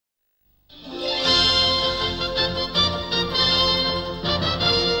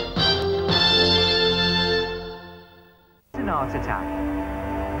Art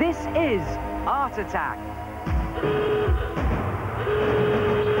Attack. This is Art Attack.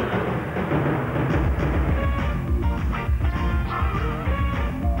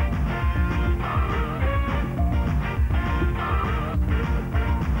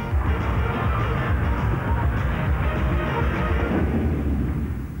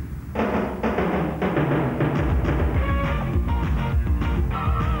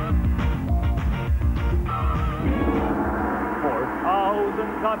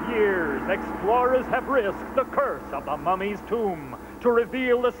 Of years, explorers have risked the curse of the mummy's tomb to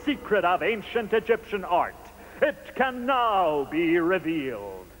reveal the secret of ancient Egyptian art. It can now be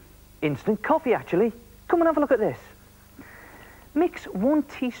revealed. Instant coffee, actually. Come and have a look at this. Mix 1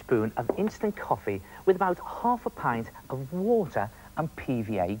 teaspoon of instant coffee with about half a pint of water and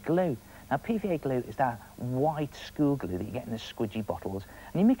PVA glue. Now, PVA glue is that white school glue that you get in the squidgy bottles,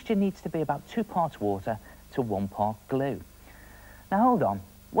 and your mixture needs to be about 2 parts water to 1 part glue. Now, hold on.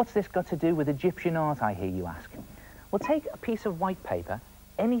 What's this got to do with Egyptian art, I hear you ask? Well, take a piece of white paper,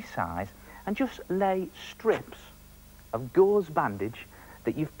 any size, and just lay strips of gauze bandage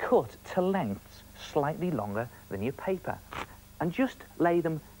that you've cut to lengths slightly longer than your paper. And just lay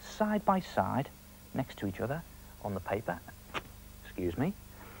them side by side, next to each other, on the paper. Excuse me.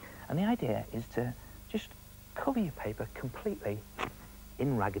 And the idea is to just cover your paper completely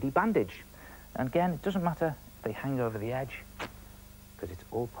in raggedy bandage. And again, it doesn't matter if they hang over the edge, because it's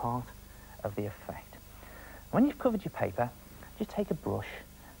all part of the effect. When you've covered your paper, just take a brush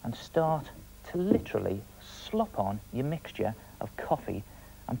and start to literally slop on your mixture of coffee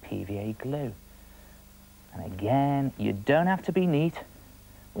and PVA glue. And again, you don't have to be neat.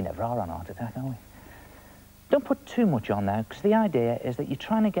 We never are on Art Attack, are we? Don't put too much on now, because the idea is that you're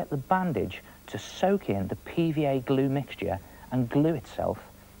trying to get the bandage to soak in the PVA glue mixture and glue itself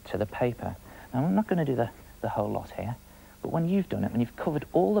to the paper. Now, I'm not going to do the whole lot here. But when you've done it, when you've covered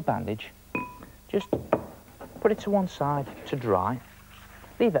all the bandage, just put it to one side to dry,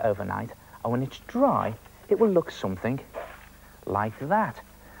 leave it overnight, and when it's dry, it will look something like that.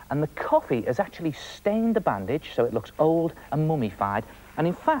 And the coffee has actually stained the bandage, so it looks old and mummified, and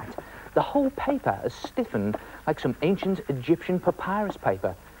in fact, the whole paper has stiffened like some ancient Egyptian papyrus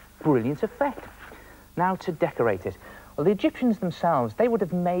paper. Brilliant effect. Now to decorate it. Well, the Egyptians themselves, they would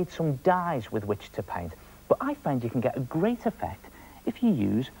have made some dyes with which to paint. But I find you can get a great effect if you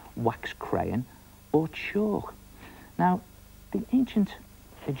use wax crayon or chalk. Now, the ancient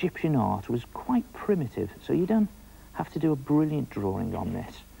Egyptian art was quite primitive, so you don't have to do a brilliant drawing on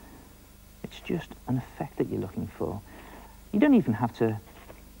this. It's just an effect that you're looking for. You don't even have to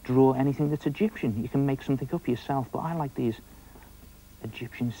draw anything that's Egyptian. You can make something up yourself, but I like these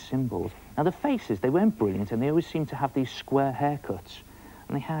Egyptian symbols. Now, the faces, they weren't brilliant, and they always seemed to have these square haircuts,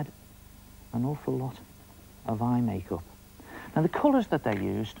 and they had an awful lot of eye makeup. Now, the colours that they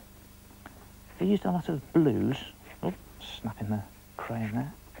used a lot of blues. Oh, snapping the crayon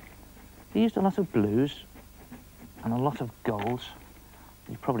there. They used a lot of blues and a lot of golds.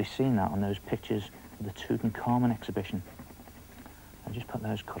 You've probably seen that on those pictures of the Tutankhamun exhibition. And just put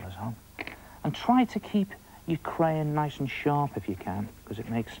those colours on. And try to keep your crayon nice and sharp if you can, because it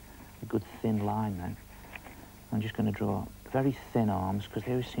makes a good thin line then. I'm just going to draw very thin arms, because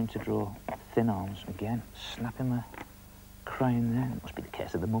they always seem to draw thin arms. Again, snapping the crayon there. It must be the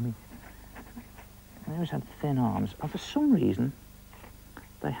case of the mummy. They always had thin arms, and for some reason,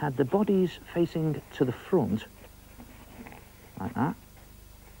 they had the bodies facing to the front, like that,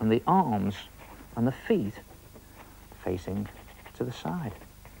 and the arms and the feet facing to the side.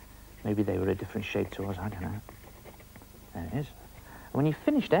 Maybe they were a different shape to us, I don't know. There it is. And when you've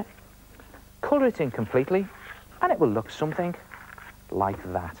finished it, colour it in completely, and it will look something like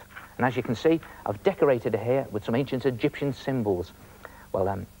that. And as you can see, I've decorated it here with some ancient Egyptian symbols.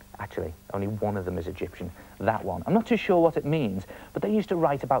 Well, actually, only one of them is Egyptian, that one. I'm not too sure what it means, but they used to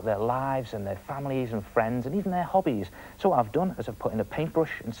write about their lives and their families and friends and even their hobbies. So what I've done is I've put in a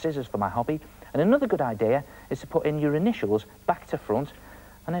paintbrush and scissors for my hobby. And another good idea is to put in your initials back to front,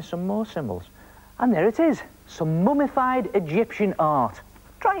 and there's some more symbols. And there it is, some mummified Egyptian art.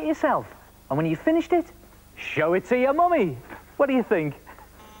 Try it yourself. And when you've finished it, show it to your mummy. What do you think?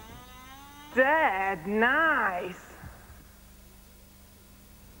 Dead nice.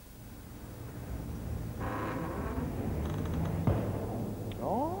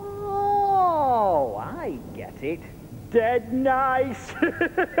 Oh, I get it. Dead nice.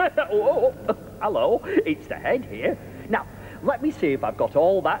 Oh, hello, it's the head here. Now, let me see if I've got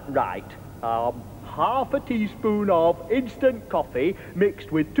all that right. Half a teaspoon of instant coffee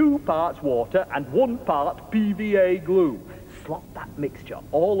mixed with 2 parts water and 1 part PVA glue. Slop that mixture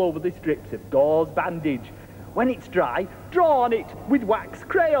all over the strips of gauze bandage. When it's dry, draw on it with wax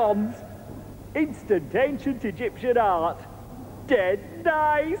crayons. Instant ancient Egyptian art. Dead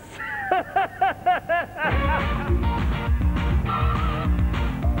nice!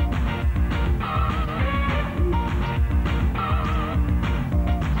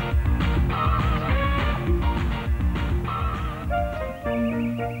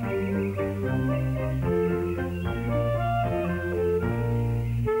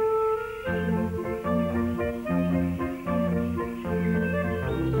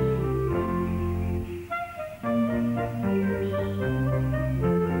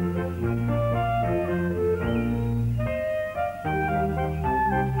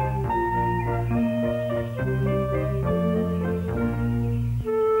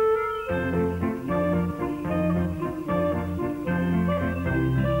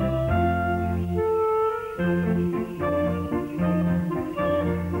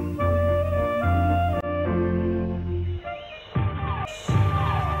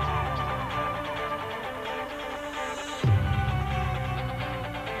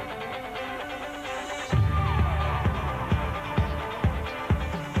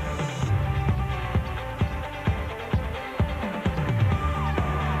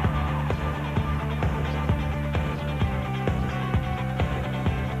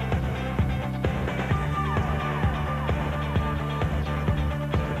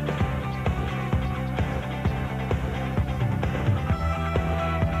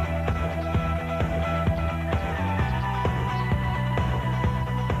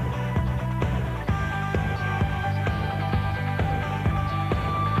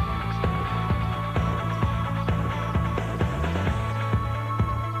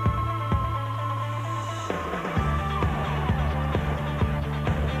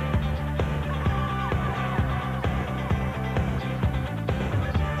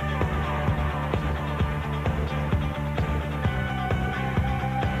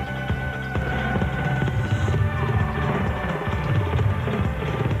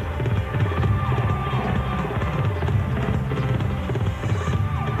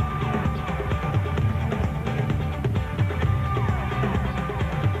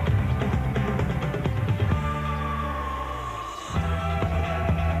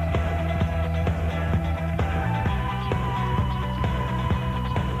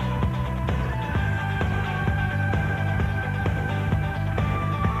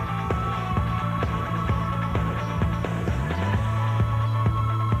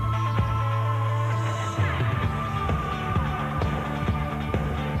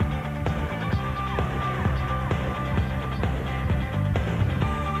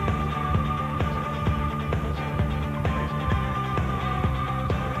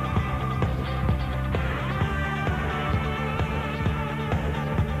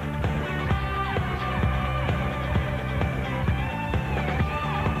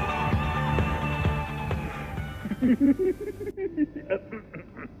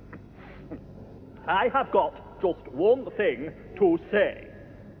 I have got just one thing to say.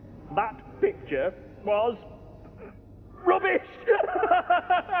 That picture was rubbish!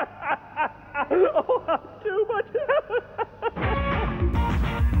 Oh, that's too much!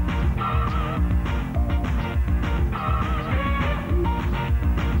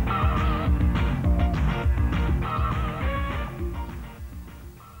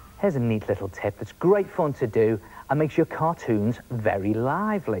 Here's a neat little tip that's great fun to do and makes your cartoons very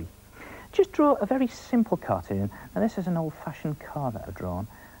lively. Just draw a very simple cartoon. Now this is an old-fashioned car that I've drawn,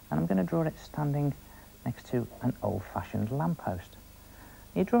 and I'm going to draw it standing next to an old-fashioned lamppost.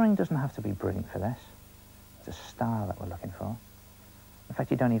 Your drawing doesn't have to be brilliant for this. It's a style that we're looking for. In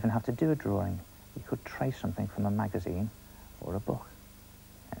fact, you don't even have to do a drawing. You could trace something from a magazine or a book.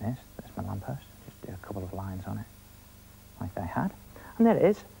 There it is. There's my lamppost. Just do a couple of lines on it, like they had. And there it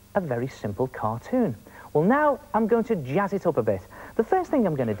is, a very simple cartoon. Well, now I'm going to jazz it up a bit. The first thing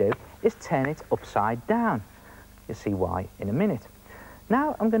I'm going to do is turn it upside down. You'll see why in a minute.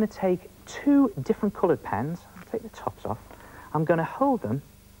 Now I'm going to take two different coloured pens. I'll take the tops off. I'm going to hold them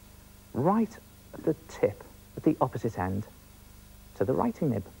right at the tip, at the opposite end, to the writing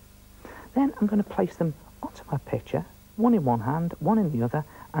nib. Then I'm going to place them onto my picture, one in one hand, one in the other,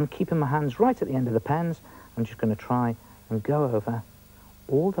 and keeping my hands right at the end of the pens, I'm just going to try and go over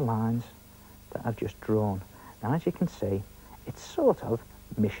all the lines that I've just drawn. Now, as you can see, it's sort of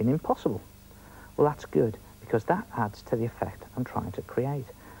Mission Impossible. Well, that's good, because that adds to the effect I'm trying to create.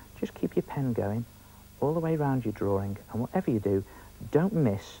 Just keep your pen going all the way around your drawing, and whatever you do, don't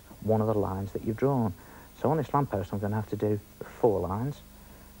miss one of the lines that you've drawn. So on this lamppost, I'm going to have to do 4 lines,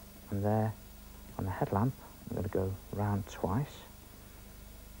 and there on the headlamp, I'm going to go round twice,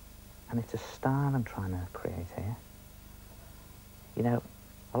 And it's a style I'm trying to create here. You know,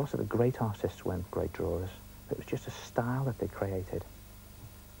 a lot of the great artists weren't great drawers. It was just a style that they created.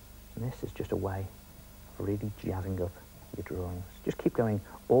 And this is just a way of really jazzing up your drawings. Just keep going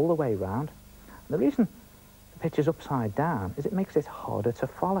all the way round. And the reason the picture's upside down is it makes it harder to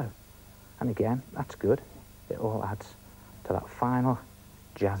follow. And again, that's good. It all adds to that final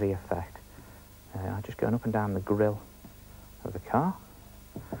jazzy effect. I'm just going up and down the grille of the car.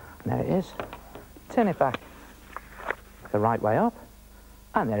 And there it is. Turn it back the right way up.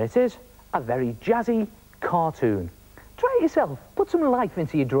 And there it is, a very jazzy cartoon. Try it yourself. Put some life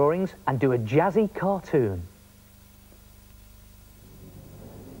into your drawings and do a jazzy cartoon.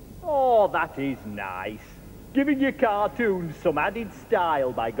 Oh, that is nice. Giving your cartoons some added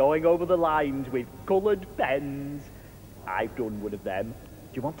style by going over the lines with coloured pens. I've done one of them.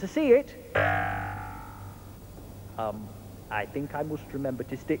 Do you want to see it? I think I must remember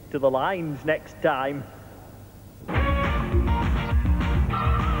to stick to the lines next time.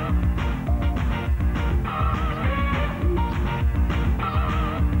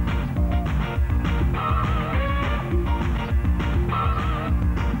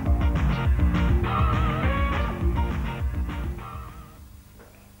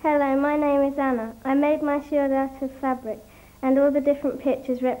 Hello, my name is Anna. I made my shield out of fabric, and all the different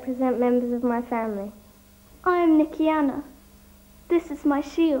pictures represent members of my family. I am Nikki Anna. This is my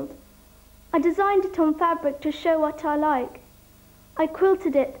shield. I designed it on fabric to show what I like. I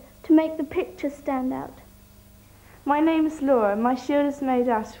quilted it to make the picture stand out. My name is Laura. My shield is made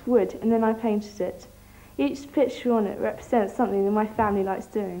out of wood and then I painted it. Each picture on it represents something that my family likes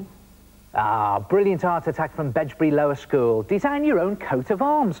doing. Ah, brilliant art attack from Bedgebury Lower School. Design your own coat of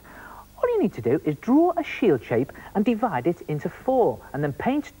arms. All you need to do is draw a shield shape and divide it into 4, and then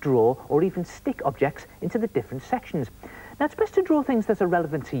paint, draw, or even stick objects into the different sections. Now, it's best to draw things that are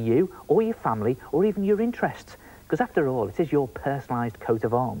relevant to you, or your family, or even your interests, because after all, it is your personalised coat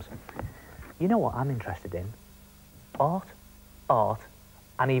of arms. You know what I'm interested in? Art, art,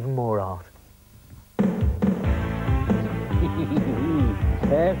 and even more art.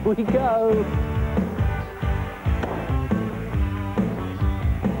 There we go.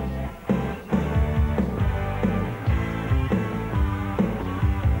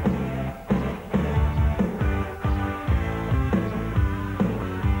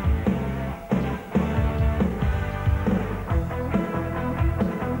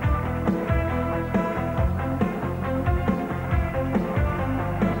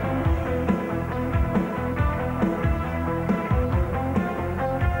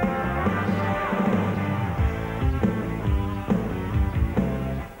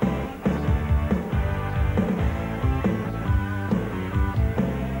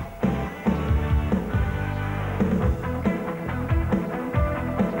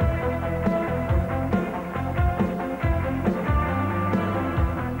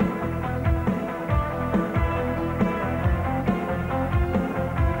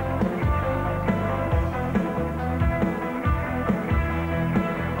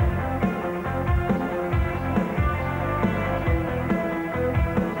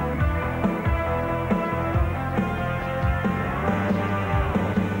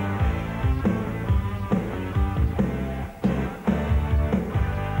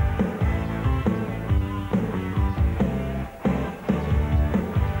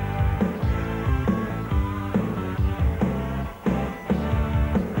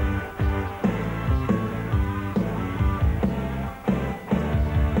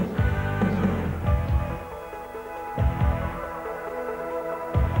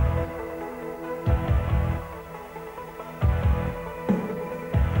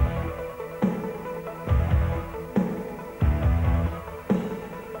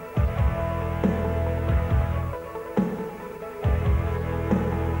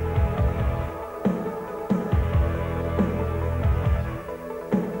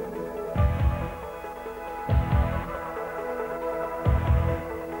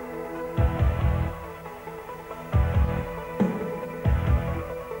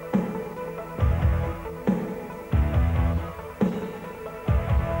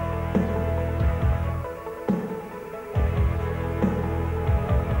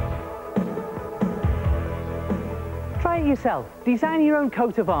 Try it yourself. Design your own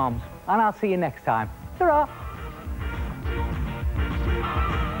coat of arms. And I'll see you next time. Ta-ra!